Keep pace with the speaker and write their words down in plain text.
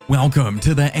Welcome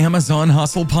to the Amazon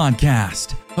Hustle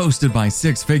Podcast, hosted by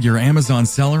six-figure Amazon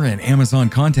seller and Amazon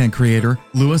content creator,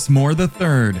 Louis Moore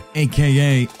III,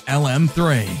 aka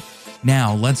LM3.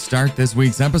 Now, let's start this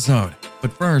week's episode.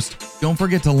 But first, don't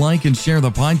forget to like and share the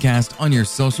podcast on your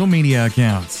social media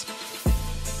accounts.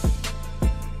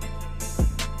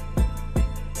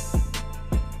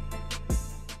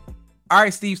 All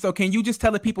right, Steve. So can you just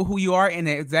tell the people who you are and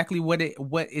exactly what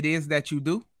it is that you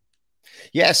do?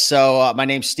 Yes. So my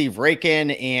name's Steve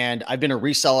Rakin, and I've been a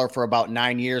reseller for about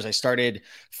 9 years. I started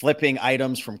flipping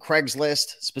items from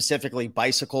Craigslist, specifically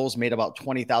bicycles, made about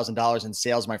 $20,000 in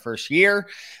sales my first year.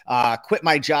 Quit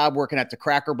my job working at the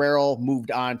Cracker Barrel,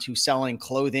 moved on to selling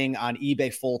clothing on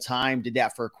eBay full time, did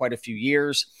that for quite a few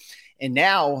years. And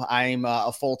now I'm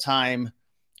a full-time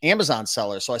Amazon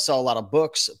seller. So I sell a lot of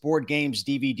books, board games,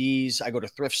 DVDs. I go to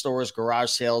thrift stores,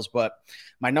 garage sales, but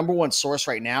my number one source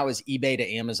right now is eBay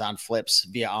to Amazon flips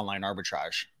via online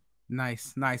arbitrage.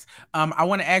 Nice. I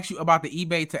want to ask you about the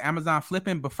eBay to Amazon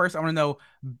flipping, but first I want to know,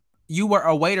 you were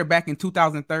a waiter back in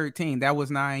 2013. That was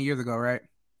 9 years ago, right?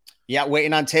 Yeah,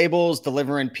 waiting on tables,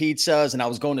 delivering pizzas, and I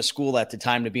was going to school at the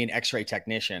time to be an X-ray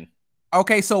technician.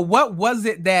 Okay, so what was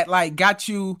it that got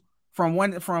you from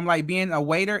being a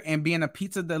waiter and being a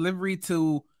pizza delivery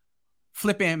to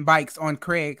flipping bikes on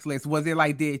Craigslist? Was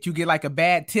it did you get a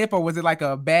bad tip, or was it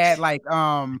a bad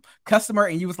customer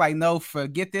and you was like, no,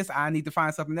 forget this, I need to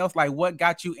find something else? What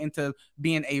got you into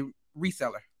being a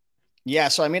reseller? Yeah,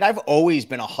 so I've always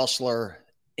been a hustler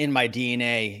in my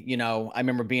DNA. I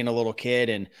remember being a little kid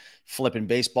and flipping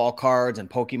baseball cards and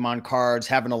Pokemon cards,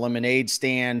 having a lemonade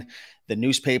stand, the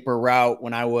newspaper route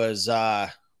when I was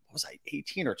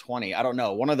 18 or 20? I don't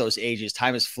know. One of those ages.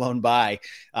 Time has flown by.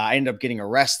 I ended up getting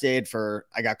arrested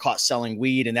I got caught selling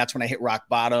weed. And that's when I hit rock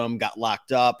bottom, got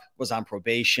locked up, was on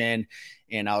probation.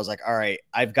 And I was like, all right,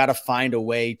 I've got to find a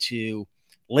way to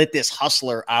let this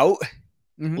hustler out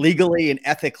legally and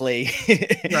ethically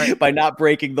by not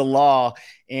breaking the law.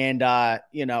 And,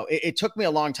 it took me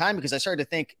a long time because I started to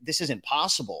think this isn't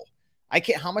possible.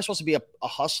 How am I supposed to be a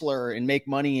hustler and make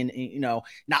money and,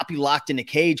 not be locked in a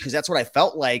cage? Because that's what I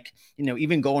felt like,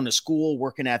 even going to school,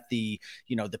 working at the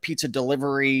pizza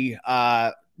delivery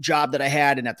job that I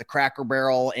had and at the Cracker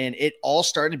Barrel. And it all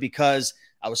started because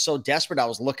I was so desperate. I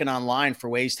was looking online for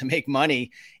ways to make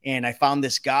money. And I found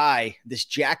this guy, this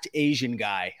jacked Asian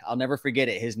guy. I'll never forget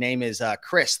it. His name is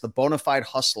Chris, the Bonafide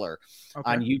Hustler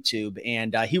on YouTube.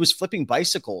 And he was flipping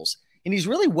bicycles. And he's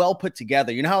really well put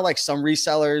together. You know how some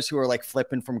resellers who are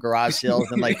flipping from garage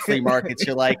sales and flea markets,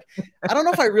 you're like, I don't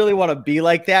know if I really want to be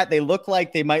like that. They look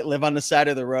like they might live on the side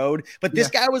of the road. But this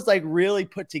guy was really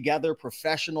put together,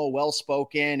 professional,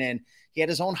 well-spoken. And he had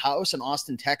his own house in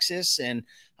Austin, Texas. And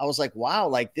I was like,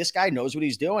 wow, this guy knows what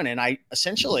he's doing. And I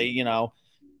essentially,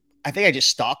 I think I just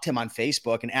stalked him on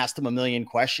Facebook and asked him a million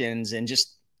questions and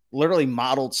just literally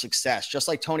modeled success. Just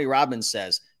like Tony Robbins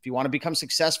says, if you want to become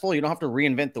successful, you don't have to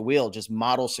reinvent the wheel, just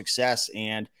model success.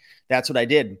 And that's what I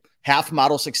did. Half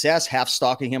model success, half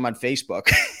stalking him on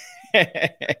Facebook.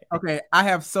 Okay. I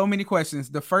have so many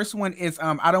questions. The first one is,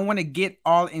 I don't want to get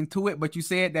all into it, but you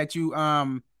said that you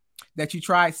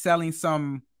tried selling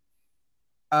some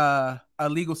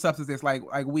illegal substances like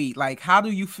weed. How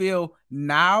do you feel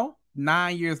now,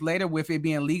 9 years later, with it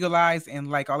being legalized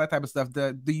and all that type of stuff?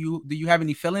 Do you have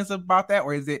any feelings about that,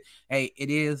 or is it, hey,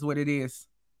 it is what it is?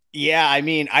 Yeah, I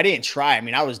didn't try.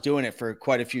 I was doing it for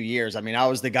quite a few years. I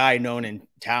was the guy known in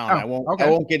town. I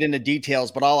won't get into details,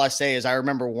 but all I say is I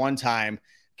remember one time,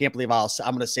 can't believe I'm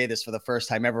going to say this for the first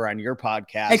time ever on your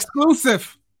podcast.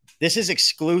 Exclusive. This is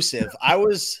exclusive. I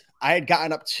had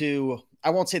gotten up to,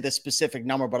 I won't say the specific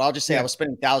number, but I'll just say I was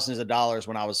spending thousands of dollars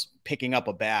when I was picking up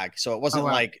a bag. So it wasn't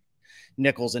like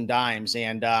nickels and dimes.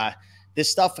 And this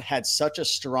stuff had such a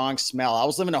strong smell. I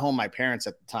was living at home with my parents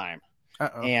at the time.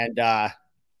 And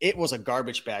it was a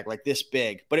garbage bag this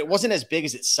big, but it wasn't as big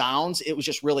as it sounds. It was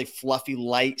just really fluffy,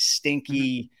 light,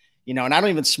 stinky, and I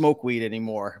don't even smoke weed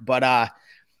anymore. But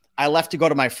I left to go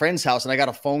to my friend's house and I got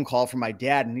a phone call from my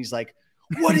dad and he's like,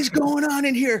 what is going on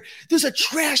in here? There's a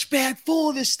trash bag full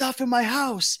of this stuff in my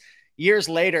house. Years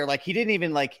later, he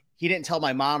didn't tell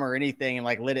my mom or anything and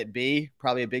let it be.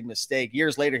 Probably a big mistake.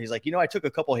 Years later, he's like, I took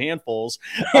a couple handfuls.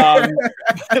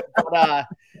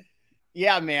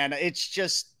 Yeah, man, it's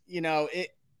just,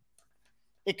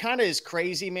 it kind of is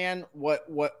crazy, man, what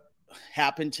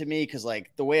happened to me. Cause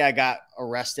the way I got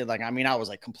arrested, I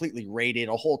was completely raided,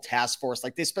 a whole task force.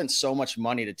 They spent so much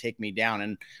money to take me down.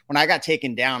 And when I got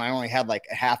taken down, I only had a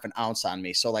half an ounce on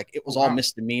me. So it was all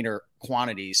misdemeanor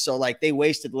quantities. So they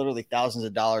wasted literally thousands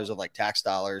of dollars of tax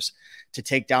dollars to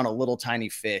take down a little tiny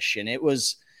fish. And it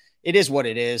is what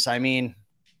it is.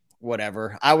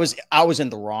 whatever. I was in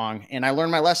the wrong, and I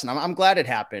learned my lesson. I'm glad it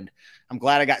happened. I'm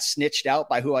glad I got snitched out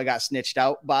by who I got snitched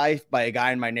out by a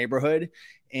guy in my neighborhood.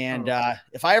 And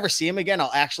if I ever see him again,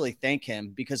 I'll actually thank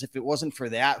him, because if it wasn't for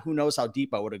that, who knows how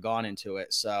deep I would have gone into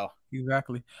it. So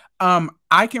exactly.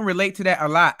 I can relate to that a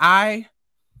lot.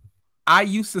 I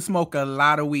used to smoke a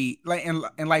lot of weed, like and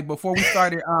like before we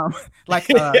started, like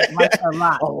a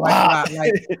lot.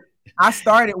 Like I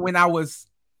started when I was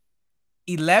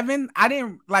 11. I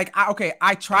didn't like.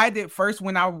 I tried it first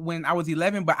when I was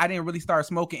 11, but I didn't really start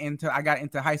smoking until I got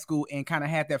into high school and kind of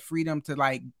had that freedom to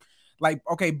like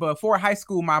okay, before high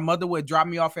school, my mother would drop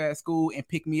me off at school and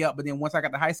pick me up. But then once I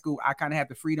got to high school, I kind of had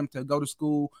the freedom to go to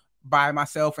school by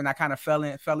myself, and I kind of fell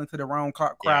into the wrong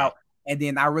crowd. Yeah. And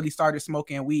then I really started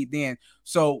smoking weed then.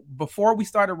 So before we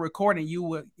started recording, you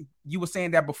were saying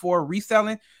that before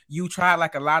reselling, you tried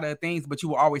like a lot of things, but you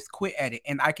will always quit at it.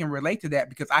 And I can relate to that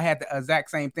because I had the exact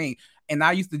same thing. And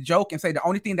I used to joke and say the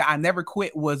only thing that I never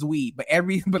quit was weed,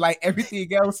 but like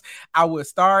everything else, I would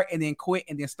start and then quit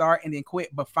and then start and then quit.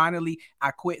 But finally,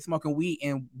 I quit smoking weed.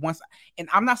 And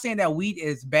I'm not saying that weed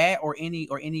is bad or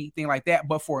anything like that,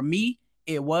 but for me,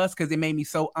 it was, because it made me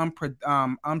so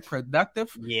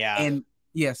unproductive. Yeah. And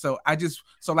yeah, so I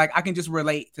can just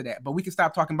relate to that. But we can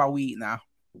stop talking about weed now.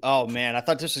 Oh man, I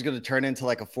thought this was going to turn into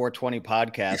like a 420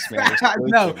 podcast, man.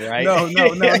 No.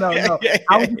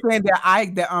 I was just saying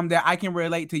that I can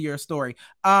relate to your story.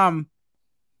 So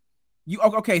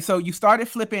you started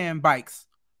flipping bikes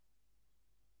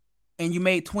and you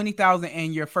made $20,000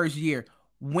 in your first year.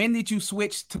 When did you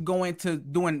switch to going to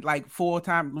doing like full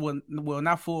time? Well,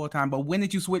 not full time, but when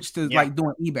did you switch to like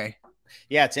doing eBay?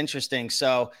 Yeah, it's interesting.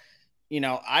 So,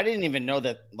 I didn't even know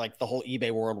that like the whole eBay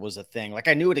world was a thing. Like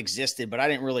I knew it existed, but I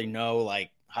didn't really know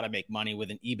like how to make money with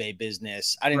an eBay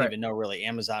business. I didn't even know really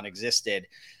Amazon existed.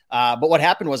 But what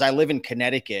happened was I live in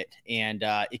Connecticut, and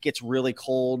it gets really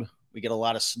cold. We get a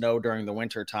lot of snow during the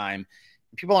winter time.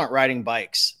 People aren't riding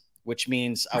bikes, which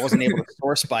means I wasn't able to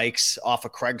source bikes off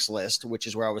of Craigslist, which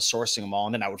is where I was sourcing them all.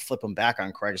 And then I would flip them back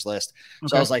on Craigslist. Okay.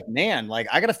 So I was like, man, like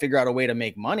I got to figure out a way to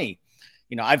make money.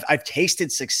 I've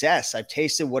tasted success. I've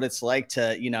tasted what it's like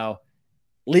to,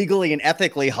 legally and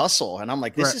ethically hustle. And I'm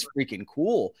like, this is freaking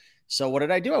cool. So what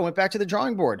did I do? I went back to the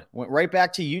drawing board, went right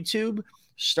back to YouTube,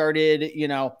 started,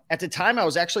 at the time I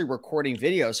was actually recording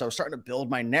videos. So I was starting to build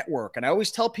my network. And I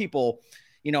always tell people,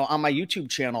 on my YouTube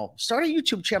channel, start a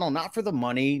YouTube channel, not for the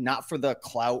money, not for the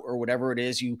clout or whatever it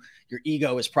is your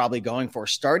ego is probably going for.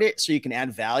 Start it so you can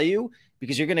add value,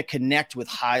 because you're going to connect with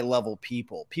high level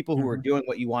people who are doing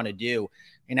what you want to do.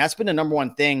 And that's been the number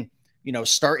one thing,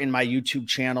 starting my YouTube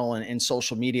channel and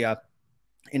social media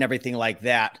and everything like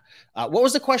that. What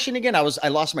was the question again? I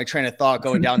lost my train of thought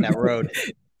going down that road.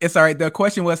 It's all right. The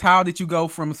question was, how did you go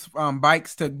from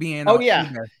bikes to being? Oh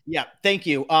yeah. Yeah. Thank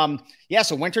you.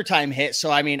 So wintertime hit.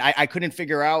 So, I couldn't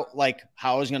figure out like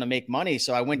how I was going to make money.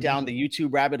 So I went down the YouTube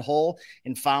rabbit hole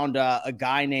and found a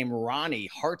guy named Ronnie,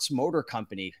 Hart's Motor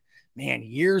Company, man,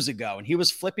 years ago. And he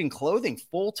was flipping clothing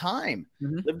full time,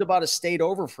 lived about a state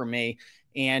over from me.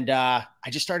 And I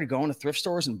just started going to thrift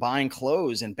stores and buying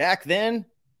clothes. And back then,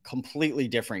 completely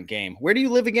different game. Where do you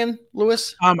live again,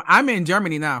 Lewis? I'm in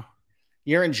Germany now.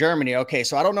 You're in Germany. Okay.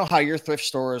 So I don't know how your thrift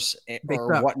stores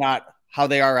or whatnot, how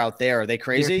they are out there. Are they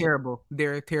crazy?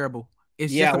 They're terrible.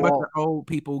 It's just a bunch of old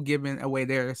people giving away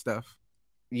their stuff.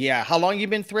 Yeah. How long you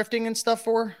been thrifting and stuff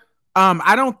for?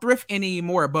 I don't thrift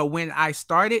anymore, but when I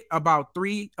started about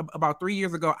 3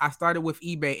 years ago, I started with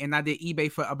eBay, and I did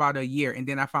eBay for about a year, and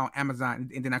then I found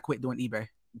Amazon, and then I quit doing eBay.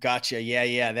 Gotcha.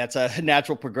 Yeah. That's a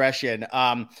natural progression.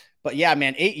 But yeah,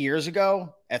 man, 8 years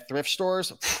ago at thrift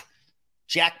stores,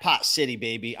 jackpot city,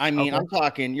 baby. I'm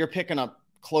talking, you're picking up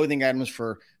clothing items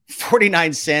for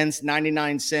 49 cents,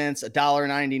 99 cents,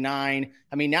 $1.99.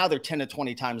 Now they're 10 to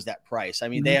 20 times that price.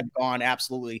 They have gone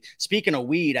absolutely. Speaking of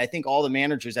weed, I think all the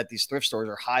managers at these thrift stores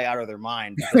are high out of their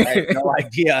mind. I have no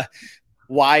idea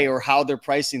why or how they're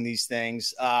pricing these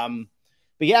things.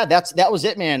 But yeah, that was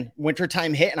it, man.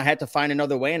 Wintertime hit and I had to find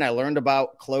another way. And I learned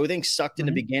about clothing, sucked in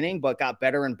the beginning, but got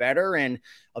better and better. And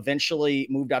eventually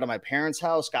moved out of my parents'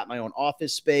 house, got my own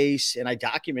office space, and I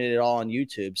documented it all on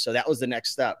YouTube. So that was the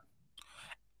next step.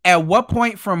 At what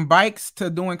point from bikes to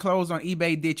doing clothes on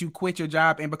eBay did you quit your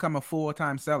job and become a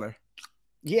full-time seller?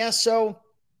 Yeah, so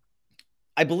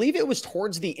I believe it was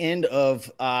towards the end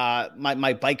of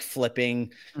my bike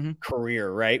flipping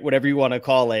career, right? Whatever you want to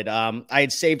call it. I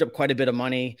had saved up quite a bit of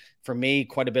money. For me,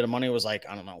 quite a bit of money was like,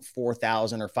 I don't know,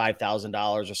 $4,000 or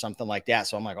 $5,000 or something like that.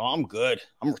 So I'm like, oh, I'm good.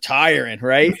 I'm retiring,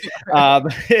 right?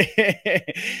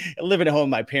 Living at home with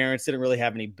my parents, didn't really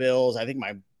have any bills. I think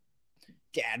my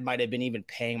dad might have been even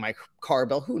paying my car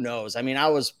bill. Who knows? I mean, I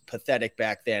was pathetic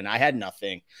back then. I had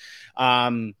nothing.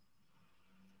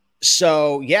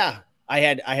 So yeah, I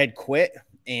had quit,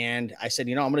 and I said,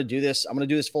 I'm going to do this. I'm going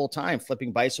to do this full time,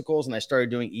 flipping bicycles. And I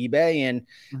started doing eBay. And,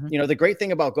 the great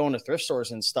thing about going to thrift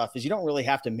stores and stuff is you don't really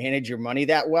have to manage your money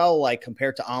that well, like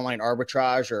compared to online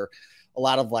arbitrage or a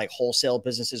lot of like wholesale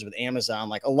businesses with Amazon.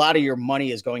 Like a lot of your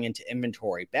money is going into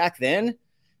inventory. Back then,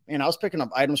 man, I was picking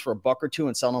up items for $1 or $2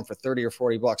 and selling them for 30 or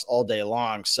 40 bucks all day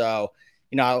long. So,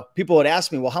 people would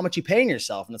ask me, well, how much you paying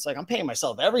yourself? And it's like, I'm paying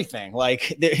myself everything.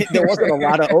 Like there wasn't a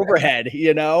lot of overhead,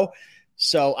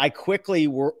 So I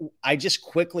just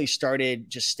quickly started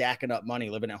just stacking up money,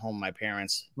 living at home with my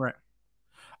parents. Right.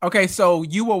 Okay. So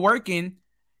you were working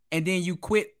and then you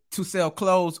quit to sell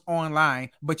clothes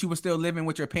online, but you were still living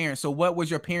with your parents. So what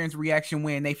was your parents' reaction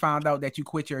when they found out that you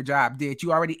quit your job? Did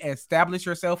you already establish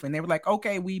yourself and they were like,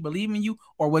 okay, we believe in you?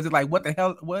 Or was it like, what the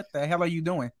hell are you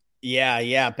doing?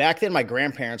 Yeah. Back then, my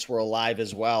grandparents were alive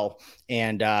as well.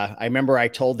 And I remember I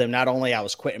told them not only I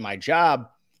was quitting my job,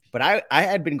 but I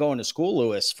had been going to school,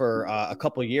 Lewis, for a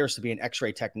couple of years to be an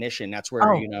X-ray technician. That's where,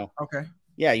 okay.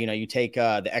 Yeah, you take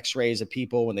the X-rays of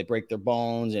people when they break their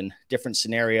bones and different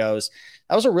scenarios.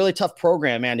 That was a really tough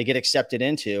program, man, to get accepted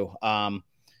into.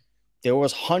 There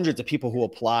was hundreds of people who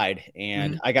applied,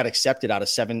 and I got accepted out of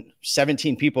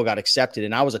 17 people got accepted.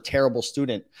 And I was a terrible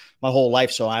student my whole life.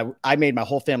 So I made my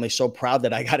whole family so proud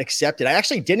that I got accepted. I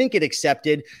actually didn't get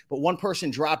accepted, but one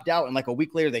person dropped out. And like a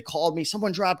week later, they called me,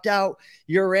 someone dropped out,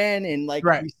 you're in. And like,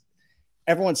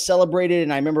 everyone celebrated.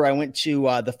 And I remember I went to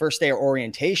the first day of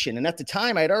orientation. And at the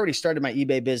time I had already started my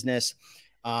eBay business.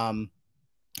 I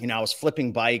was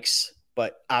flipping bikes,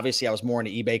 but obviously I was more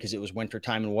into eBay because it was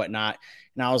wintertime and whatnot.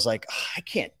 And I was like, I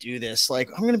can't do this. Like,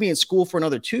 I'm going to be in school for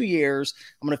another 2 years.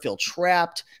 I'm going to feel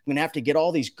trapped. I'm going to have to get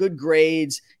all these good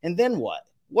grades. And then what?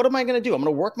 What am I going to do? I'm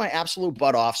going to work my absolute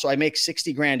butt off. So I make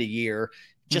 60 grand a year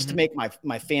just to make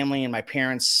my family and my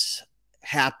parents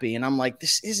happy. And I'm like,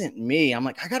 this isn't me. I'm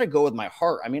like, I got to go with my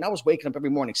heart. I mean, I was waking up every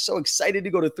morning so excited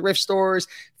to go to thrift stores,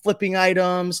 flipping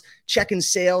items, checking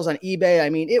sales on eBay.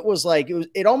 I mean,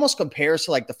 it almost compares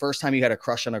to like the first time you had a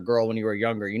crush on a girl when you were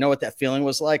younger. You know what that feeling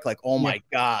was like? Like, oh my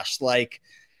gosh, like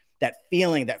that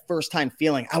feeling, that first time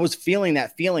feeling. I was feeling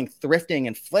that feeling thrifting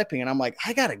and flipping. And I'm like,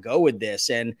 I got to go with this.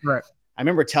 And I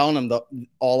remember telling them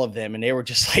all of them, and they were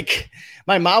just like,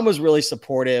 my mom was really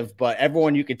supportive, but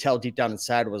everyone you could tell deep down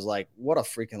inside was like, what a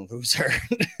freaking loser.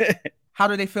 How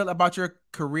do they feel about your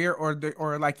career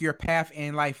or like your path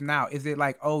in life now? Is it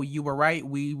like, oh, you were right,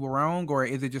 we were wrong? Or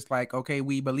is it just like, okay,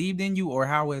 we believed in you? Or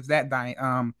how is that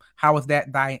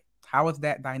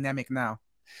dynamic now?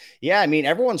 Yeah. I mean,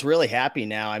 everyone's really happy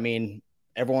now. I mean,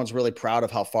 everyone's really proud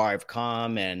of how far I've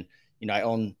come. And, I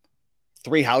own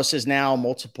 3 houses now,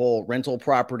 multiple rental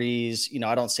properties.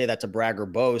 I don't say that to brag or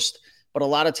boast, but a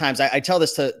lot of times I tell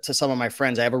this to some of my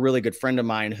friends. I have a really good friend of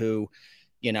mine who,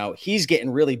 he's getting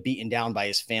really beaten down by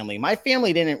his family. My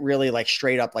family didn't really like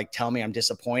straight up like tell me I'm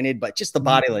disappointed, but just the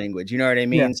body language, you know what I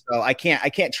mean? Yeah. So I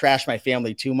can't trash my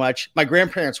family too much. My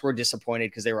grandparents were disappointed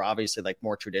because they were obviously like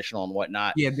more traditional and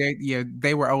whatnot. Yeah,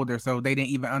 they were older, so they didn't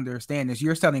even understand this.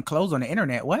 You're selling clothes on the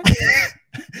internet. What?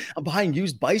 I'm buying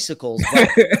used bicycles.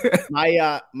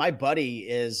 My buddy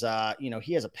is,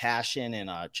 he has a passion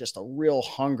and just a real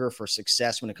hunger for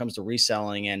success when it comes to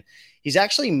reselling. And he's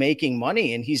actually making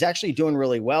money and he's actually doing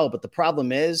really well. But the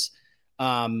problem is,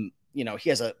 he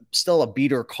has still a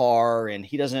beater car and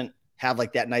he doesn't have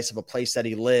like that nice of a place that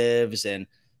he lives. And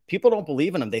people don't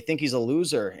believe in him. They think he's a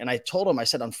loser. And I told him, I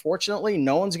said, unfortunately,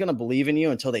 no one's going to believe in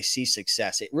you until they see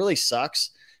success. It really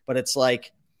sucks. But it's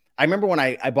like, I remember when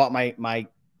I bought my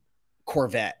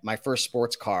Corvette, my first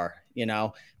sports car,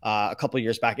 a couple of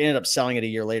years back. I ended up selling it a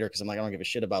year later because I'm like, I don't give a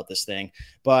shit about this thing.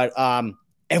 But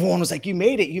everyone was like, you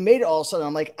made it all of a sudden.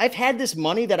 I'm like, I've had this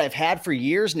money that I've had for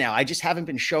years now. I just haven't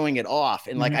been showing it off.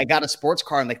 And like, I got a sports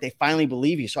car and like, they finally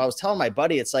believe you. So I was telling my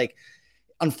buddy, it's like,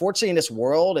 unfortunately in this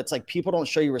world, it's like people don't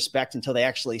show you respect until they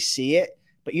actually see it.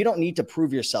 But you don't need to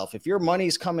prove yourself. If your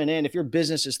money's coming in, if your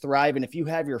business is thriving, if you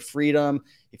have your freedom,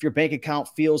 if your bank account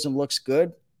feels and looks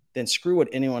good, then screw what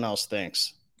anyone else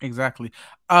thinks. Exactly.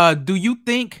 Do you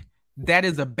think that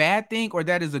is a bad thing or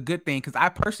that is a good thing? Because I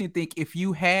personally think if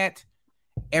you had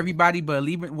everybody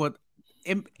believing what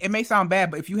it may sound bad,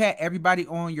 but if you had everybody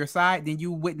on your side, then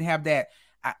you wouldn't have that.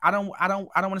 I don't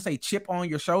want to say chip on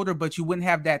your shoulder, but you wouldn't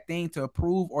have that thing to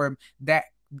prove, or that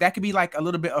could be like a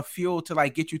little bit of fuel to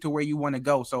like get you to where you want to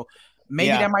go. So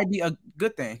maybe that might be a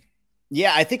good thing.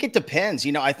 Yeah, I think it depends.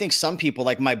 I think some people,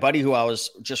 like my buddy who I was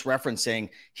just referencing,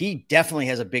 he definitely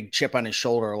has a big chip on his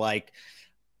shoulder. Like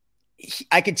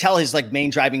I could tell his like main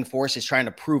driving force is trying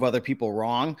to prove other people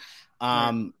wrong.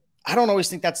 I don't always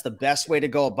think that's the best way to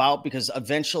go about, because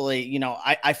eventually, you know,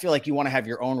 I feel like you want to have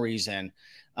your own reason.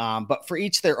 But for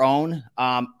each their own.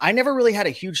 I never really had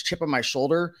a huge chip on my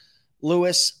shoulder,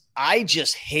 Lewis. I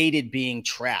just hated being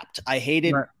trapped. I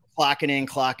hated clocking in,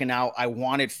 clocking out. I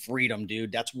wanted freedom,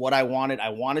 dude. That's what I wanted. I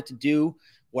wanted to do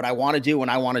what I want to do when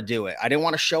I want to do it. I didn't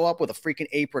want to show up with a freaking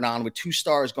apron on with 2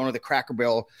 stars going to the Cracker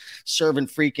Barrel serving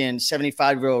freaking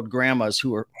 75-year-old grandmas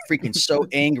who were freaking so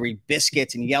angry,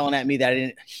 biscuits, and yelling at me that I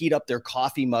didn't heat up their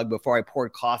coffee mug before I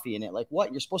poured coffee in it. Like,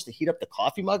 what? You're supposed to heat up the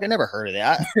coffee mug? I never heard of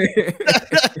that.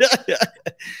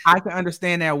 I can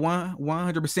understand that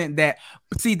 100%. That,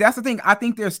 see, that's the thing. I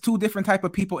think there's 2 different type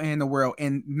of people in the world,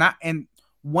 and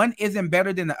one isn't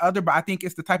better than the other, but I think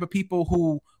it's the type of people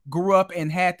who grew up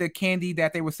and had the candy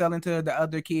that they were selling to the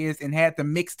other kids and had the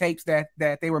mixtapes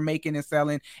that they were making and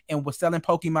selling and was selling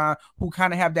Pokemon, who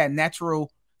kind of have that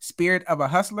natural spirit of a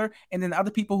hustler. And then the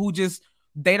other people who just,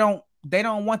 they don't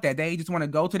want that. They just want to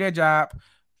go to their job,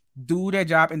 do their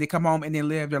job, and they come home and they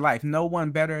live their life. No one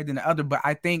better than the other. But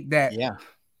I think that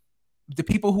the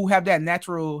people who have that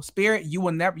natural spirit, you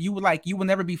will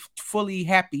never be fully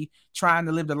happy trying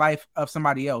to live the life of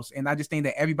somebody else. And I just think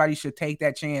that everybody should take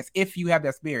that chance, if you have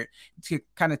that spirit, to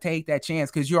kind of take that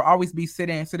chance, because you'll always be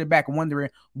sitting back wondering,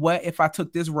 what if I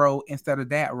took this road instead of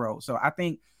that road? So I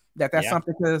think that's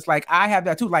something, because like I have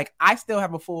that too. Like I still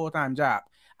have a full-time job.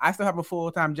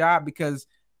 Because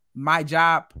my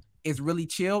job is really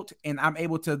chilled and I'm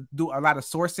able to do a lot of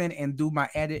sourcing and do my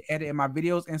edit in my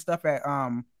videos and stuff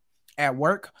at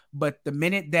work. But the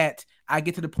minute that I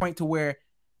get to the point to where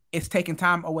it's taking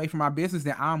time away from my business,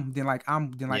 then I'm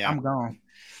gone.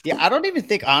 Yeah, I don't even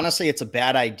think, honestly, it's a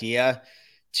bad idea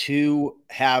to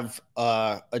have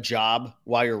a job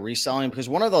while you're reselling, because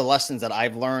one of the lessons that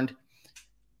I've learned,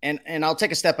 and I'll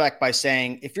take a step back by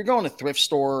saying, if you're going to thrift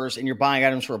stores and you're buying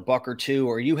items for $1 or $2,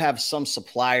 or you have some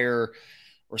supplier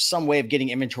or some way of getting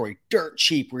inventory dirt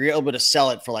cheap where you're able to sell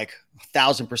it for like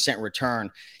 1,000% return,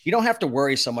 you don't have to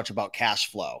worry so much about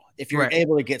cash flow if you're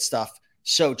able to get stuff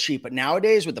so cheap. But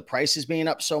nowadays, with the prices being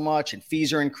up so much and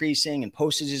fees are increasing and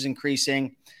postage is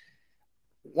increasing,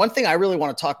 one thing I really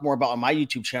want to talk more about on my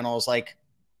YouTube channel is like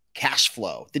cash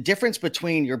flow, the difference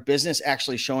between your business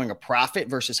actually showing a profit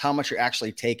versus how much you're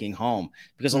actually taking home.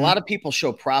 Because a lot of people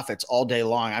show profits all day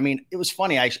long. I mean, it was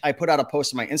funny. I put out a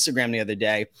post on my Instagram the other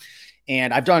day,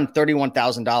 and I've done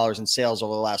 $31,000 in sales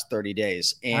over the last 30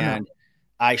 days. And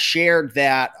I shared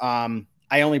that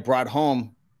I only brought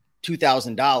home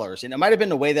 $2,000. And it might've been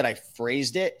the way that I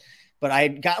phrased it, but I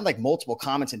had gotten like multiple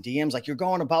comments and DMs, like, you're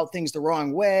going about things the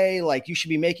wrong way. Like, you should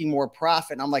be making more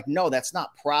profit. And I'm like, no, that's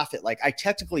not profit. Like, I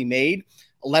technically made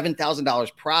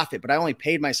 $11,000 profit, but I only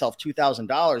paid myself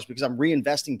 $2,000 because I'm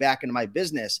reinvesting back into my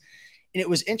business. And it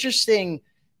was interesting.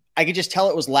 I could just tell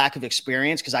it was lack of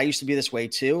experience, because I used to be this way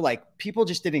too. Like, people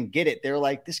just didn't get it. They're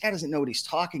like, this guy doesn't know what he's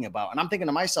talking about. And I'm thinking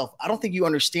to myself, I don't think you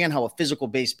understand how a physical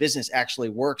based business actually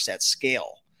works at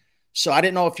scale. So I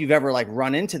didn't know if you've ever like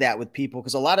run into that with people,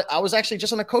 because I was actually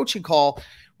just on a coaching call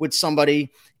with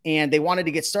somebody and they wanted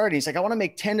to get started. He's like, I want to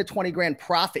make 10 to 20 grand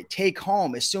profit take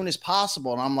home as soon as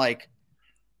possible. And I'm like,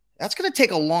 that's going to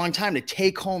take a long time to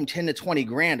take home 10 to 20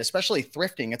 grand, especially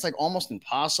thrifting. It's like almost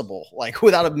impossible, like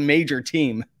without a major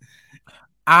team.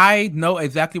 I know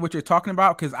exactly what you're talking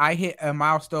about, because I hit a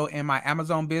milestone in my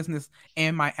Amazon business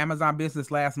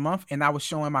last month, and I was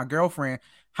showing my girlfriend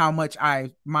how much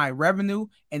my revenue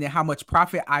and then how much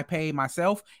profit I paid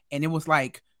myself, and it was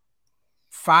like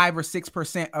 5 or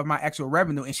 6% of my actual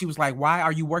revenue. And she was like, why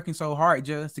are you working so hard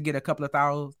just to get a couple of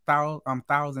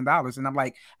 $1,000? And I'm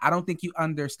like, I don't think you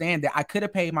understand that I could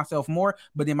have paid myself more,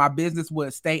 but then my business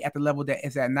would stay at the level that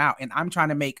it's at now. And I'm trying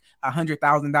to make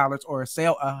 $100,000 or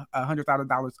sell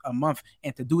 $100,000 a month.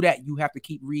 And to do that, you have to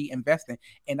keep reinvesting.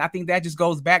 And I think that just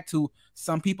goes back to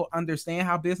some people understand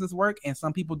how business works and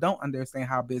some people don't understand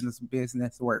how business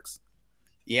works.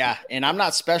 Yeah. And I'm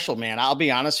not special, man. I'll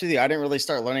be honest with you. I didn't really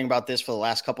start learning about this for the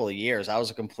last couple of years. I was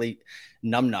a complete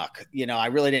numbnuck. You know, I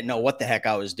really didn't know what the heck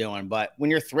I was doing. But when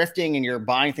you're thrifting and you're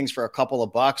buying things for a couple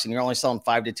of bucks and you're only selling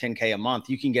 5 to 10K a month,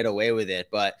 you can get away with it.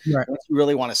 But once you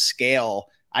really want to scale,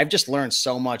 I've just learned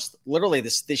so much. Literally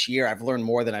this year, I've learned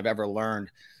more than I've ever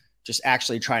learned just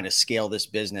actually trying to scale this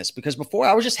business. Because before,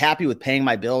 I was just happy with paying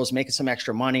my bills, making some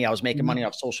extra money. I was making money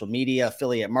off social media,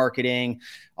 affiliate marketing,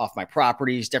 off my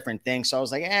properties, different things. So I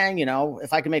was like, you know,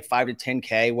 if I can make 5 to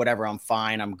 10K, whatever, I'm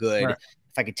fine. I'm good.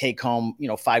 if I could take home,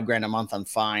 $5,000 a month, I'm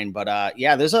fine. But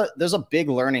yeah, there's a big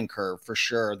learning curve for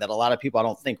sure that a lot of people I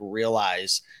don't think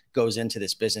realize goes into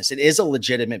this business. It is a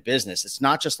legitimate business. It's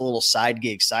not just a little side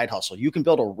gig, side hustle. You can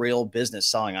build a real business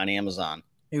selling on Amazon.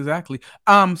 Exactly.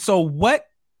 So what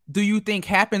do you think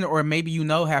happened, or maybe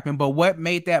happened, but what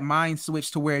made that mind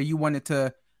switch to where you wanted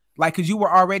to, like, because you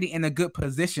were already in a good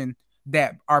position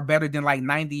that are better than like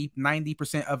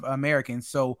 90% of Americans.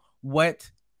 So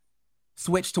what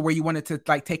switched to where you wanted to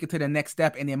like take it to the next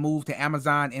step and then move to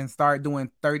Amazon and start doing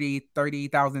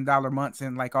 $30,000 months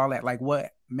and like all that? Like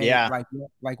what made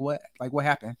what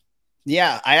happened?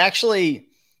 Yeah,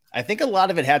 I think a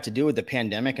lot of it had to do with the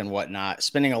pandemic and whatnot,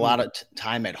 spending a lot of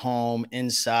time at home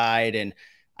inside. And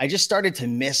I just started to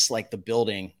miss like the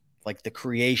building, like the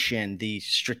creation, the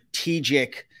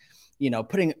strategic,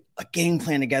 putting a game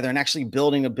plan together and actually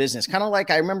building a business. Kind of like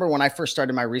I remember when I first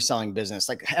started my reselling business,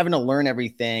 like having to learn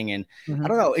everything. And I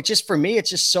don't know, for me, it's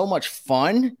just so much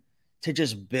fun to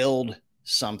just build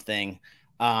something,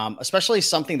 especially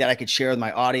something that I could share with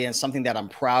my audience, something that I'm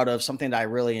proud of, something that I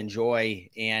really enjoy.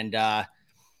 And I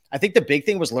think the big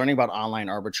thing was learning about online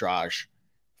arbitrage.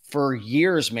 For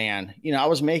years, man, I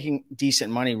was making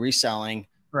decent money reselling,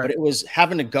 right, but it was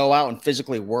having to go out and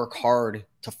physically work hard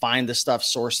to find the stuff,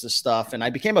 source the stuff. And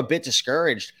I became a bit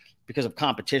discouraged because of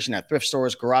competition at thrift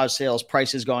stores, garage sales,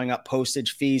 prices going up,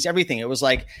 postage fees, everything. It was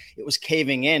like, it was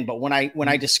caving in. But when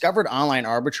I discovered online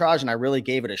arbitrage and I really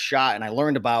gave it a shot and I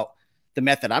learned about the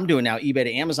method I'm doing now, eBay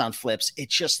to Amazon flips,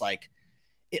 it's just like,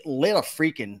 it lit a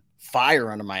freaking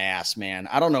fire under my ass, man.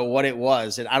 I don't know what it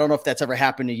was. And I don't know if that's ever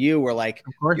happened to you where like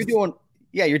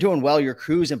you're doing well, you're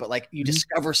cruising, but like you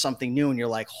discover something new and you're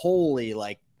like, holy,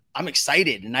 like I'm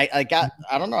excited. And I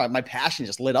don't know, my passion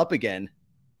just lit up again.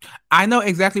 I know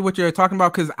exactly what you're talking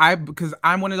about because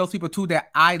I'm one of those people too that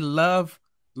I love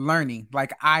learning.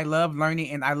 Like I love learning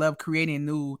and I love creating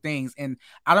new things. And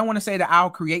I don't want to say that I'll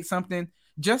create something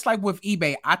just like with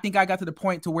eBay. I think I got to the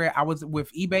point to where I was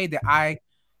with eBay that I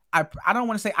don't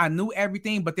want to say I knew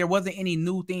everything, but there wasn't any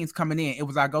new things coming in. It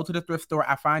was I go to the thrift store,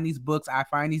 I find these books, I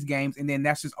find these games, and then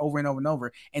that's just over and over and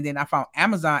over. And then I found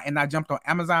Amazon, and I jumped on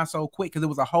Amazon so quick because it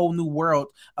was a whole new world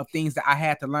of things that I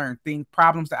had to learn,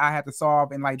 problems that I had to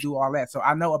solve and like do all that. So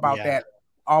I know about that.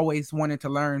 Always wanted to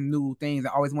learn new things. I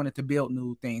always wanted to build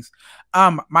new things.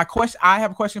 I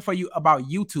have a question for you about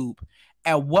YouTube.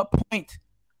 At what point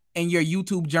in your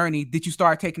YouTube journey did you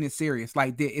start taking it serious?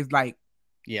 Like,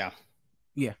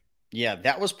 Yeah,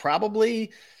 that was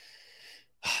probably,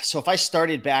 so if I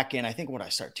started back in, I think when I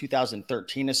started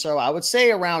 2013 or so, I would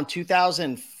say around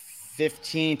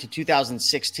 2015 to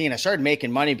 2016, I started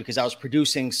making money because I was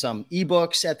producing some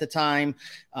eBooks at the time.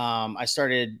 I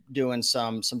started doing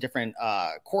some different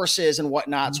courses and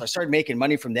whatnot. So I started making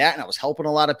money from that and I was helping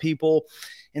a lot of people.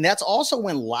 And that's also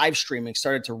when live streaming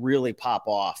started to really pop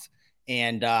off.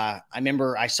 And I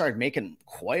remember I started making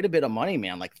quite a bit of money,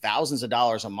 man, like thousands of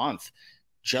dollars a month,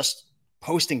 just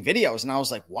posting videos. And I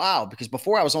was like, wow, because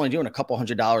before I was only doing a couple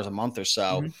 $100s a month or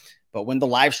so. But when the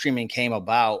live streaming came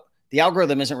about, the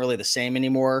algorithm isn't really the same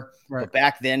anymore. Right. But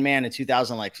back then, man, in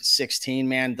 2016,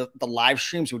 man, the live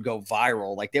streams would go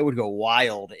viral. Like they would go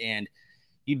wild and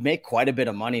you'd make quite a bit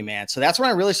of money, man. So that's when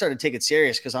I really started to take it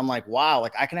serious because I'm like, wow,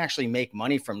 like I can actually make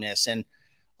money from this. And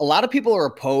a lot of people are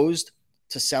opposed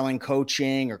to selling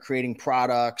coaching or creating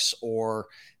products or,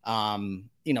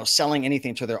 selling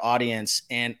anything to their audience.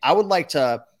 And I would like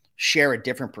to share a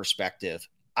different perspective.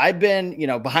 I've been,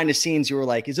 behind the scenes, you were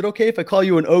like, is it okay if I call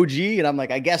you an OG? And I'm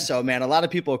like, I guess so, man. A lot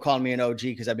of people are calling me an OG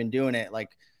because I've been doing it like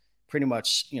pretty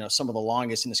much, some of the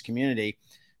longest in this community.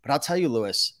 But I'll tell you,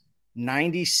 Lewis,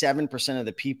 97% of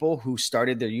the people who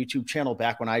started their YouTube channel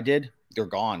back when I did, they're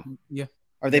gone. Yeah.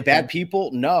 Are they bad people?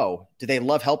 No. Do they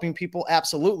love helping people?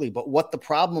 Absolutely. But what the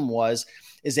problem was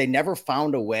is they never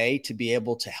found a way to be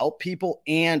able to help people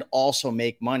and also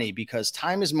make money because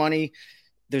time is money.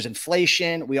 There's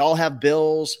inflation. We all have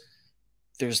bills.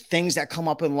 There's things that come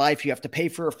up in life. You have to pay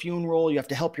for a funeral. You have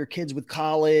to help your kids with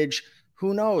college.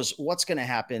 Who knows what's going to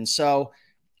happen? So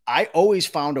I always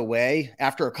found a way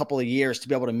after a couple of years to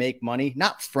be able to make money,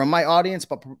 not from my audience,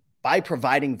 but by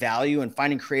providing value and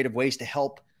finding creative ways to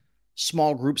help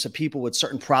small groups of people with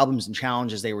certain problems and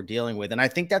challenges they were dealing with. And I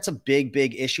think that's a big,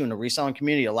 big issue in the reselling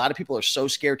community. A lot of people are so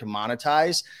scared to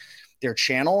monetize their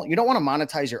channel. You don't want to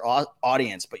monetize your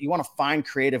audience, but you want to find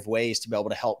creative ways to be able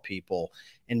to help people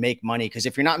and make money. Because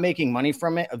if you're not making money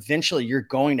from it, eventually you're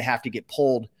going to have to get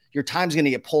pulled. Your time's going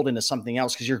to get pulled into something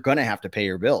else because you're going to have to pay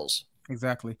your bills.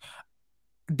 Exactly.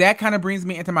 That kind of brings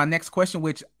me into my next question,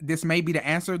 which this may be the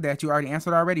answer that you already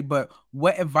answered already, but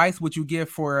what advice would you give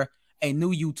for a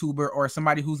new YouTuber or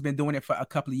somebody who's been doing it for a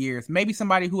couple of years? Maybe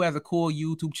somebody who has a cool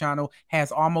YouTube channel,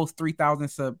 has almost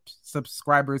 3,000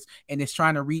 subscribers, and is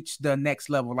trying to reach the next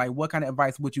level. Like, what kind of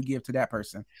advice would you give to that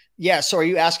person? Yeah. So are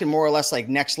you asking more or less like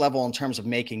next level in terms of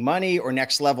making money, or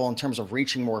next level in terms of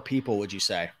reaching more people, would you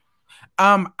say?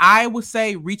 I would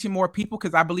say reaching more people,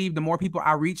 because I believe the more people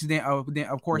I reach, then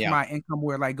of course my income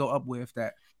will like go up with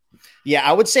that. Yeah,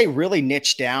 I would say really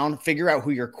niche down, figure out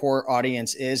who your core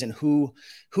audience is and who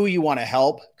you want to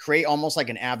help. Create almost like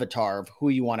an avatar of who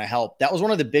you want to help. That was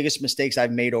one of the biggest mistakes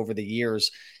I've made over the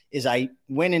years, is I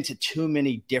went into too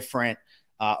many different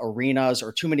arenas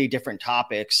or too many different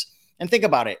topics. And think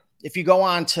about it. If you go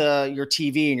on to your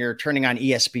TV and you're turning on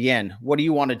ESPN, what do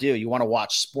you want to do? You want to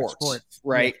watch sports,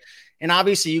 right? Yeah. And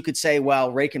obviously you could say,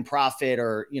 well, Rake and Profit,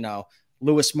 or, you know,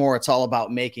 Lewis Moore, it's all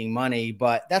about making money,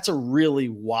 but that's a really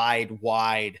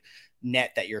wide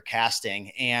net that you're casting.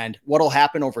 And what'll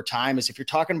happen over time is if you're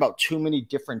talking about too many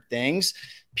different things,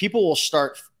 people will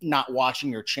start not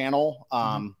watching your channel.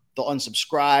 They'll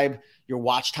unsubscribe, your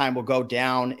watch time will go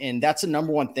down. And that's the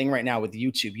number one thing right now with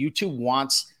YouTube. YouTube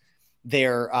wants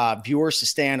their viewers to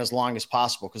stay on as long as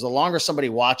possible, because the longer somebody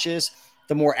watches,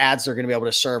 the more ads they're going to be able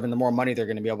to serve and the more money they're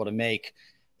going to be able to make.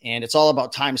 And it's all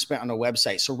about time spent on the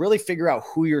website. So really figure out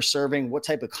who you're serving, what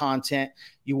type of content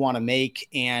you want to make.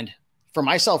 And for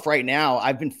myself right now,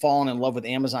 I've been falling in love with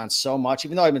Amazon so much,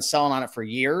 even though I've been selling on it for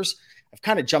years. I've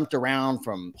kind of jumped around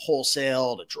from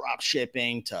wholesale to drop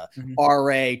shipping to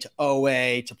RA to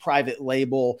OA to private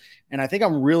label. And I think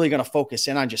I'm really going to focus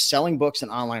in on just selling books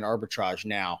and online arbitrage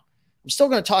now. I'm still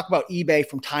going to talk about eBay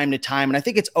from time to time. And I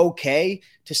think it's okay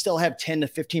to still have 10 to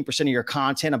 15% of your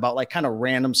content about like kind of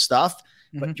random stuff.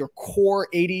 But your core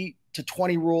 80 to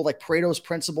 20 rule, like Pareto's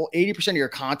principle, 80% of your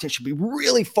content should be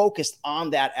really focused on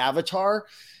that avatar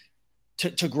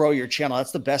to grow your channel.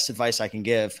 That's the best advice I can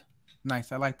give.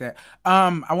 Nice. I like that.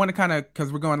 I want to kind of,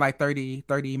 because we're going like 30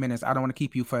 minutes. I don't want to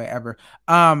keep you forever.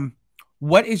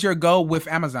 What is your goal with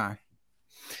Amazon?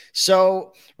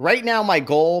 So right now, my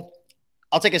goal,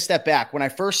 I'll take a step back. When I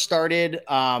first started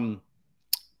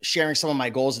sharing some of my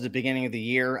goals at the beginning of the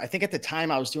year, I think at the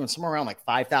time I was doing somewhere around like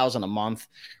 5,000 a month,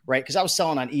 right? Because I was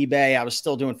selling on eBay. I was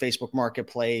still doing Facebook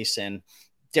Marketplace and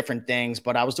different things,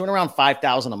 but I was doing around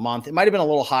 5,000 a month. It might've been a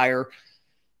little higher,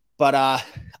 but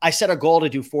I set a goal to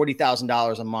do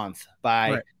 $40,000 a month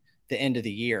by the end of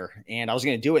the year. And I was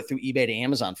going to do it through eBay to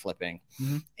Amazon flipping.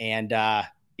 And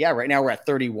yeah, right now we're at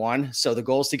 31. So the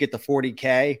goal is to get to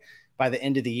 40K by the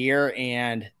end of the year.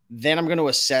 And then I'm going to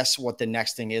assess what the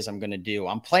next thing is I'm going to do.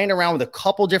 I'm playing around with a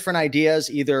couple different ideas,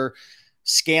 either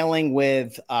scaling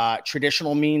with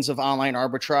traditional means of online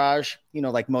arbitrage, you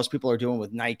know, like most people are doing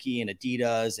with Nike and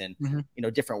Adidas and, you know,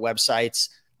 different websites.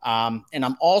 And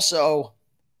I'm also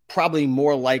probably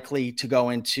more likely to go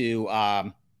into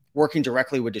working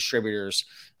directly with distributors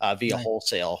via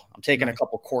wholesale. I'm taking a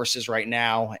couple courses right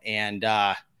now, and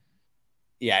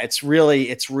yeah, it's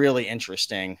really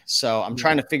interesting. So I'm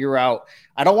trying to figure out,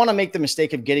 I don't want to make the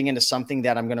mistake of getting into something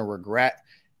that I'm going to regret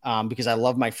because I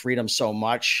love my freedom so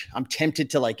much. I'm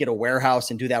tempted to like get a warehouse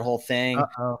and do that whole thing,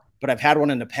 but I've had one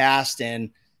in the past.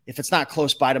 And if it's not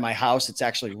close by to my house, it's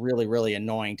actually really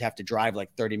annoying to have to drive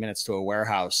like 30 minutes to a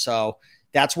warehouse. So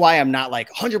that's why I'm not like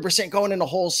 100% going into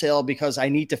wholesale, because I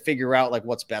need to figure out like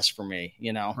what's best for me,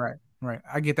 you know? Right.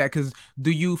 I get that. Because do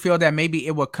you feel that maybe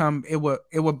it will become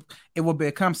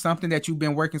something that you've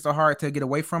been working so hard to get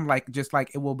away from? Like, just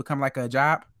like it will become like a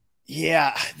job?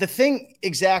 Yeah, the thing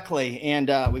exactly. And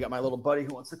we got my little buddy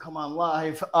who wants to come on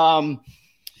live.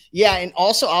 Yeah. And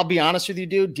also, I'll be honest with you,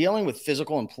 dude, dealing with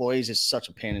physical employees is such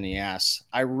a pain in the ass.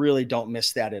 I really don't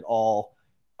miss that at all.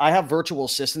 I have virtual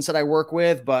assistants that I work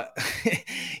with, but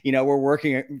you know,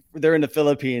 they're in the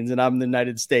Philippines and I'm in the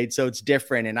United States. So it's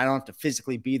different. And I don't have to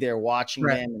physically be there watching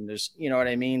them. And there's, you know what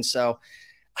I mean? So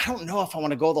I don't know if I want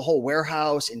to go the whole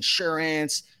warehouse,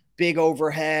 insurance, big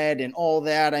overhead and all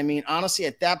that. I mean, honestly,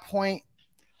 at that point,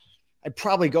 I'd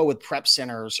probably go with prep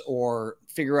centers or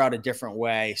figure out a different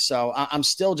way. So I'm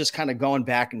still just kind of going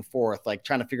back and forth, like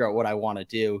trying to figure out what I want to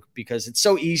do, because it's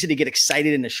so easy to get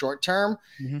excited in the short term.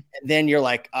 And then you're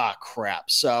like, ah,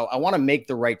 crap. So I want to make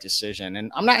the right decision,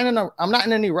 and I'm not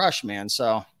in any rush, man.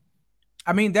 So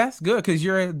I mean, that's good, because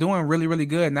you're doing really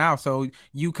good now. So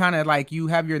you kind of like, you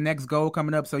have your next goal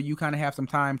coming up. So you kind of have some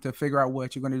time to figure out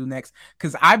what you're going to do next.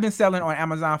 Because I've been selling on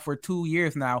Amazon for 2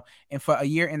 years now. And for a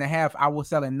year and a half, I was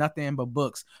selling nothing but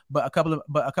books. But a couple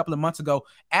of months ago,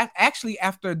 actually,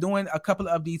 after doing a couple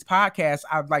of these podcasts,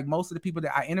 like most of the people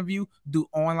that I interview do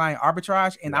online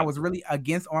arbitrage. And I was really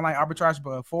against online arbitrage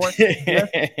before, just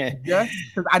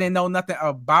because I didn't know nothing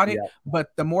about it.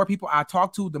 But the more people I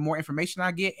talk to, the more information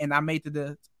I get. And I made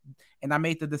and I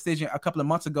made the decision a couple of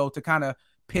months ago to kind of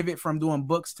pivot from doing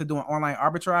books to doing online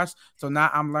arbitrage. So now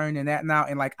I'm learning that now,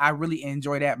 and like I really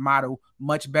enjoy that model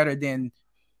much better than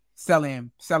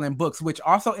selling books, which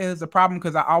also is a problem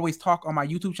because I always talk on my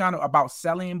YouTube channel about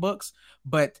selling books,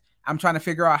 but I'm trying to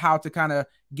figure out how to kind of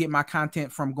get my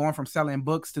content from going from selling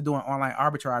books to doing online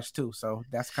arbitrage too. So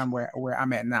that's kind of where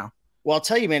I'm at now. Well, I'll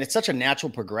tell you, man, it's such a natural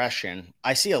progression.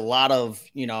 I see a lot of,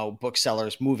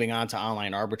 booksellers moving on to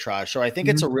online arbitrage. So I think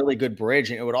it's a really good bridge,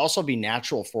 and it would also be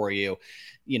natural for you.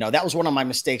 That was one of my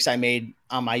mistakes I made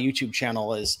on my YouTube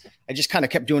channel is I just kind of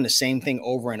kept doing the same thing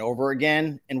over and over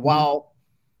again. And while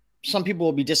some people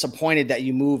will be disappointed that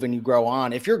you move and you grow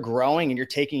on, if you're growing and you're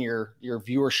taking your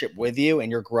viewership with you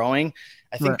and you're growing,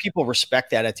 I think people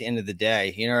respect that at the end of the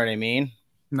day. You know what I mean?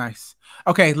 Nice.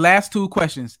 Okay. Last 2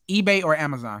 questions, eBay or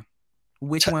Amazon?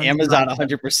 Which one? Amazon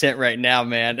 100% right now,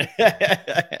 man.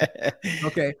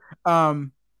 Okay.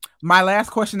 My last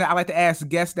question that I like to ask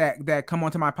guests that come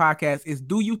onto my podcast is,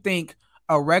 do you think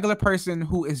a regular person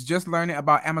who is just learning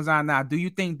about Amazon now, do you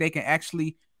think they can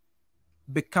actually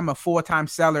become a full-time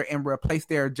seller and replace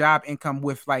their job income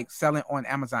with like selling on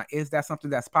Amazon? Is that something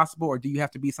that's possible, or do you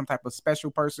have to be some type of special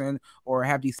person or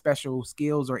have these special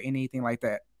skills or anything like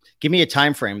that? Give me a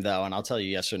time frame though, and I'll tell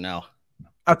you yes or no.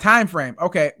 A time frame.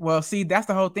 Okay. Well, see, that's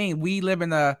the whole thing. We live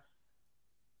in a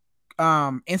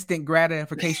instant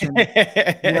gratification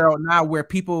world now where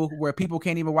people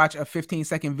can't even watch a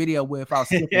 15-second video without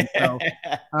skipping. So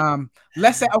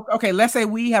let's say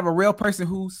we have a real person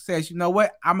who says, you know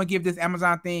what, I'm gonna give this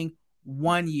Amazon thing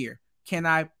 1 year. Can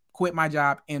I quit my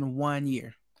job in 1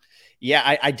 year?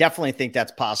 Yeah, I definitely think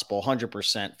that's possible.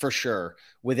 100% for sure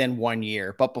within 1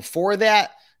 year. But before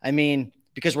that, I mean,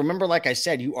 because remember, like I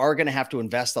said, you are going to have to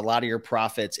invest a lot of your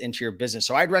profits into your business.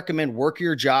 So I'd recommend work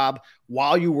your job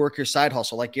while you work your side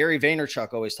hustle. Like Gary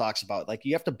Vaynerchuk always talks about, like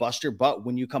you have to bust your butt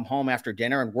when you come home after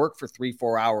dinner and work for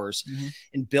 3-4 hours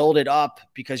and build it up,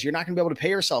 because you're not going to be able to pay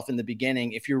yourself in the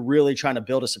beginning if you're really trying to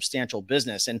build a substantial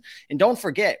business. And don't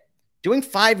forget, doing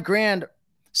 $5,000,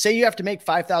 say you have to make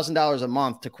 $5,000 a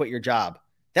month to quit your job.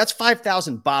 That's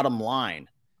 $5,000 bottom line.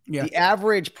 Yeah. The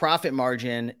average profit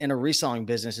margin in a reselling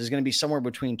business is going to be somewhere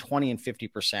between 20 and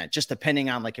 50%, just depending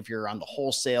on like if you're on the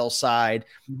wholesale side,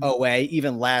 OA,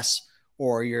 even less,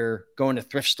 or you're going to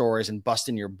thrift stores and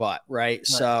busting your butt, right?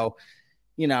 So,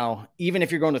 even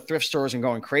if you're going to thrift stores and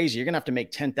going crazy, you're going to have to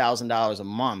make $10,000 a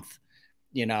month,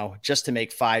 just to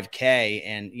make $5,000.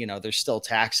 And, there's still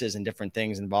taxes and different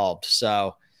things involved.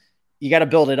 So you got to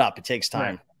build it up. It takes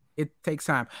time. Right. It takes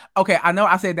time. Okay. I know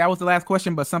I said that was the last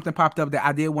question, but something popped up that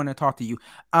I did want to talk to you.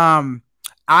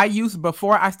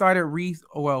 Before I started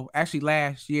actually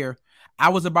last year, I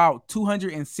was about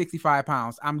 265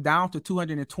 pounds. I'm down to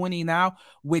 220 now,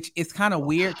 which is kind of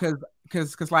weird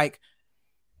because like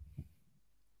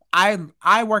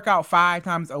I work out 5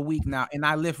 times a week now and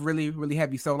I lift really, really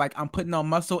heavy. So like I'm putting on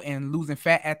muscle and losing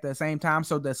fat at the same time.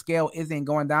 So the scale isn't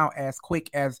going down as quick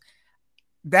as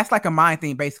that's like a mind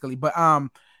thing basically. But,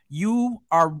 you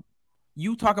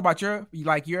talk about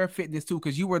your fitness too,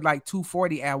 because you were like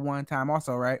 240 at one time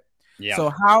also, right? Yeah.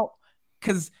 So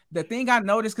because the thing I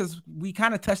noticed, because we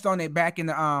kind of touched on it back in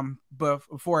the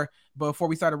before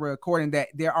we started recording, that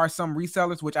there are some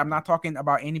resellers, which I'm not talking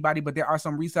about anybody, but there are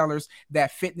some resellers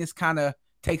that fitness kind of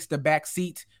takes the back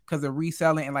seat because of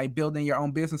reselling and like building your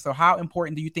own business. So how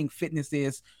important do you think fitness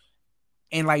is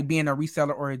in like being a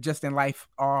reseller or just in life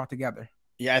altogether?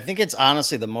 Yeah, I think it's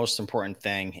honestly the most important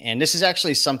thing. And this is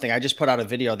actually something I just put out a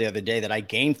video the other day that I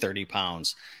gained 30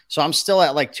 pounds. So I'm still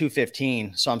at like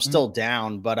 215. So I'm still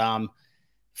down. But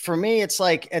for me, it's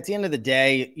like at the end of the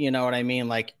day, you know what I mean?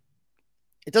 Like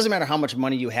it doesn't matter how much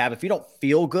money you have. If you don't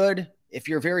feel good, if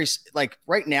you're very like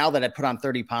right now that I put on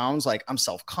 30 pounds, like I'm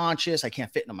self-conscious. I can't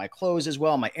fit into my clothes as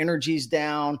well. My energy's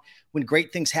down. When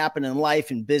great things happen in life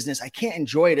and business, I can't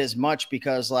enjoy it as much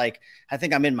because like, I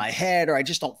think I'm in my head or I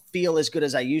just don't feel as good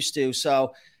as I used to.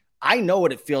 So I know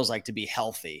what it feels like to be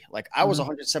healthy. Like I was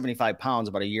 175 pounds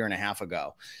about a year and a half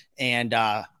ago. And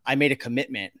I made a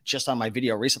commitment just on my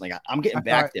video recently. I'm getting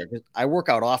back there. I work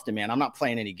out often, man. I'm not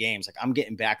playing any games. Like I'm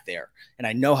getting back there and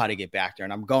I know how to get back there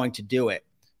and I'm going to do it.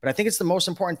 But I think it's the most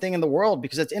important thing in the world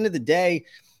because at the end of the day,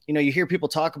 you hear people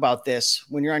talk about this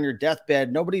when you're on your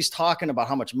deathbed. Nobody's talking about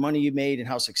how much money you made and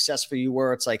how successful you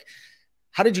were. It's like,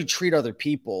 how did you treat other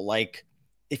people? Like,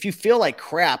 if you feel like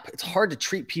crap, it's hard to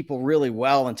treat people really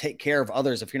well and take care of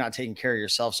others if you're not taking care of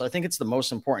yourself. So I think it's the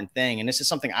most important thing. And this is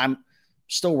something I'm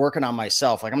still working on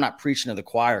myself. Like I'm not preaching to the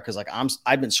choir because like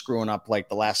I've been screwing up like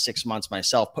the last 6 months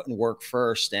myself, putting work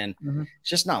first, and it's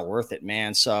just not worth it,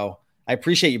 man. So I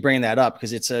appreciate you bringing that up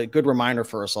because it's a good reminder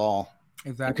for us all.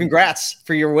 Exactly. And congrats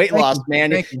for your weight loss,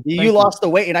 man. You lost the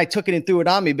weight and I took it and threw it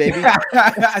on me, baby.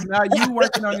 No, you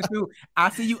working on it too.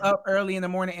 I see you up early in the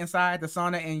morning inside the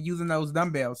sauna and using those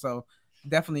dumbbells. So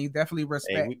definitely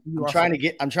respect.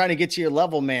 Hey, I'm trying to get to your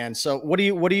level, man. So what are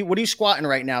you squatting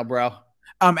right now, bro?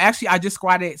 Actually, I just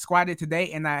squatted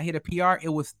today and I hit a PR. It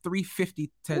was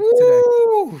 350 today.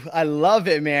 I love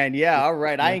it, man. Yeah, all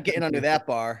right. I ain't getting under that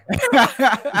bar.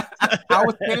 I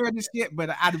was scared of shit, but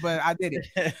I did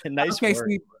it. Nice okay, work.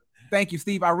 Steve. Thank you,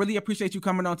 Steve. I really appreciate you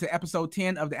coming on to episode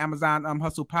 10 of the Amazon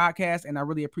Hustle podcast, and I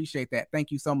really appreciate that. Thank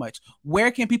you so much.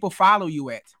 Where can people follow you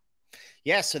at?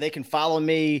 Yeah, so they can follow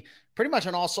me pretty much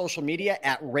on all social media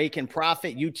at Rake and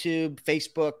Profit, YouTube,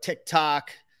 Facebook,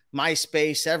 TikTok,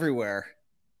 MySpace, everywhere.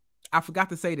 I forgot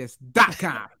to say this.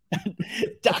 .com.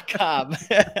 .com.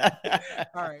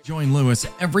 All right. Join Lewis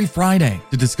every Friday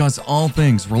to discuss all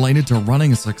things related to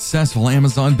running a successful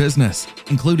Amazon business,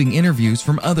 including interviews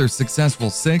from other successful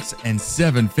 6- and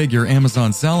 7-figure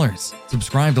Amazon sellers.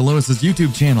 Subscribe to Lewis's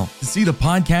YouTube channel to see the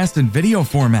podcast in video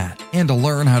format and to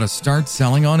learn how to start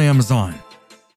selling on Amazon.